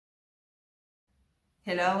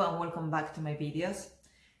Hello and welcome back to my videos.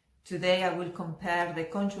 Today I will compare the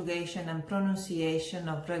conjugation and pronunciation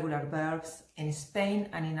of regular verbs in Spain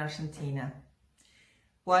and in Argentina.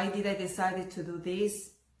 Why did I decide to do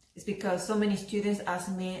this? It's because so many students ask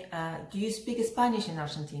me, do you speak Spanish in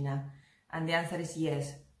Argentina? And the answer is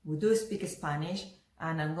yes, we do speak Spanish,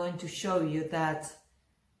 and I'm going to show you that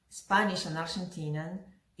Spanish and Argentinian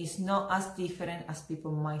is not as different as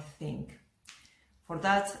people might think. For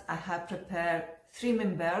that, I have prepared three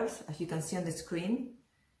main verbs, as you can see on the screen,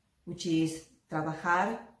 which is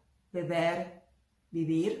trabajar, beber,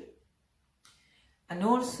 vivir. And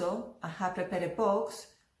also, I have prepared a box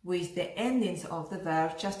with the endings of the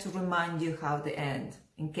verb just to remind you how they end,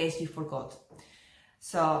 in case you forgot.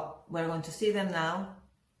 So, we're going to see them now.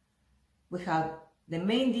 We have the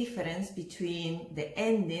main difference between the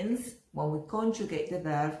endings when we conjugate the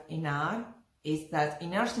verb in R is that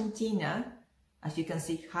in Argentina, as you can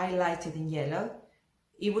see highlighted in yellow,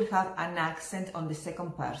 it will have an accent on the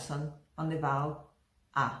second person, on the vowel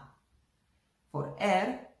A. For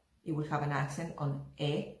it will have an accent on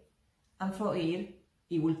E, and for ir,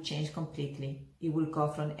 it will change completely. It will go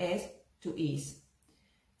from es to is.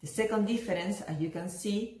 The second difference, as you can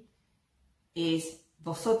see, is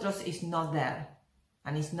vosotros is not there,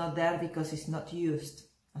 and it's not there because it's not used,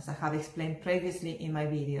 as I have explained previously in my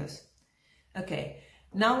videos. Okay,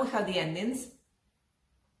 now we have the endings.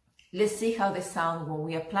 Let's see how they sound when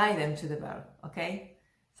we apply them to the verb, okay?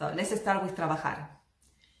 So let's start with trabajar.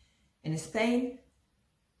 In Spain,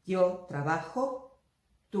 yo trabajo,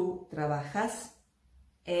 tú trabajas,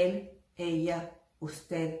 él, ella,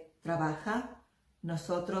 usted trabaja,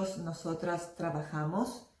 nosotros, nosotras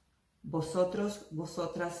trabajamos, vosotros,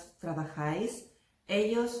 vosotras trabajáis,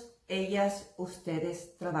 ellos, ellas,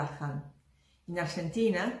 ustedes trabajan. En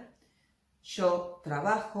Argentina, yo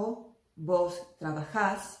trabajo, vos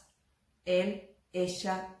trabajás, él,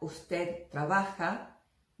 ella, usted trabaja,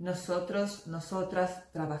 nosotros,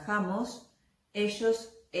 nosotras trabajamos,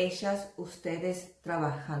 ellos, ellas, ustedes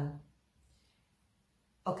trabajan.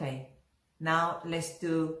 Okay, now let's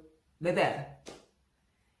do beber.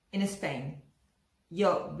 In Spain,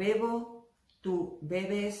 yo bebo, tú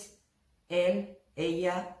bebes, él,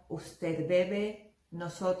 ella, usted bebe,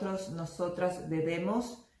 nosotros, nosotras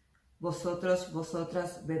bebemos, vosotros,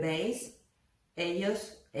 vosotras bebéis,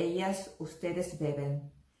 ellos, ellas, ustedes beben.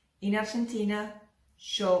 En Argentina,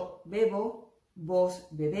 yo bebo, vos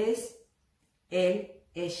bebés, él,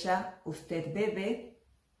 ella, usted bebe,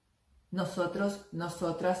 nosotros,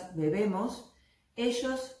 nosotras bebemos,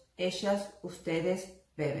 ellos, ellas, ustedes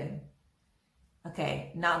beben.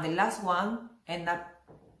 Okay, now the last one end up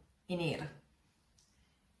in ir.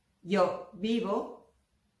 Yo vivo,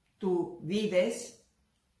 tú vives,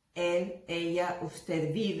 él, ella,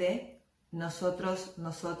 usted vive, nosotros,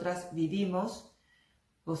 nosotras vivimos,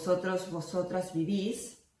 vosotros, vosotras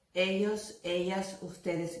vivís, ellos, ellas,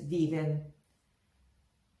 ustedes viven.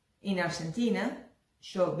 En Argentina,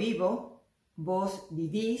 yo vivo, vos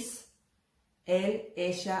vivís, él,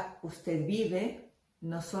 ella, usted vive,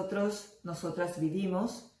 nosotros, nosotras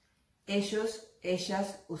vivimos, ellos,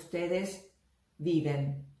 ellas, ustedes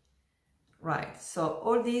viven. Right, so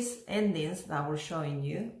all these endings that we're showing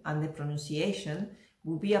you and the pronunciation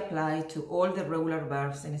will be applied to all the regular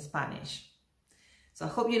verbs in Spanish. So I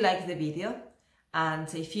hope you liked the video,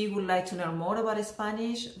 and if you would like to learn more about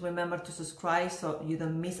Spanish, remember to subscribe so you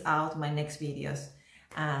don't miss out my next videos.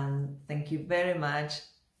 And thank you very much.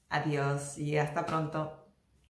 Adiós y hasta pronto.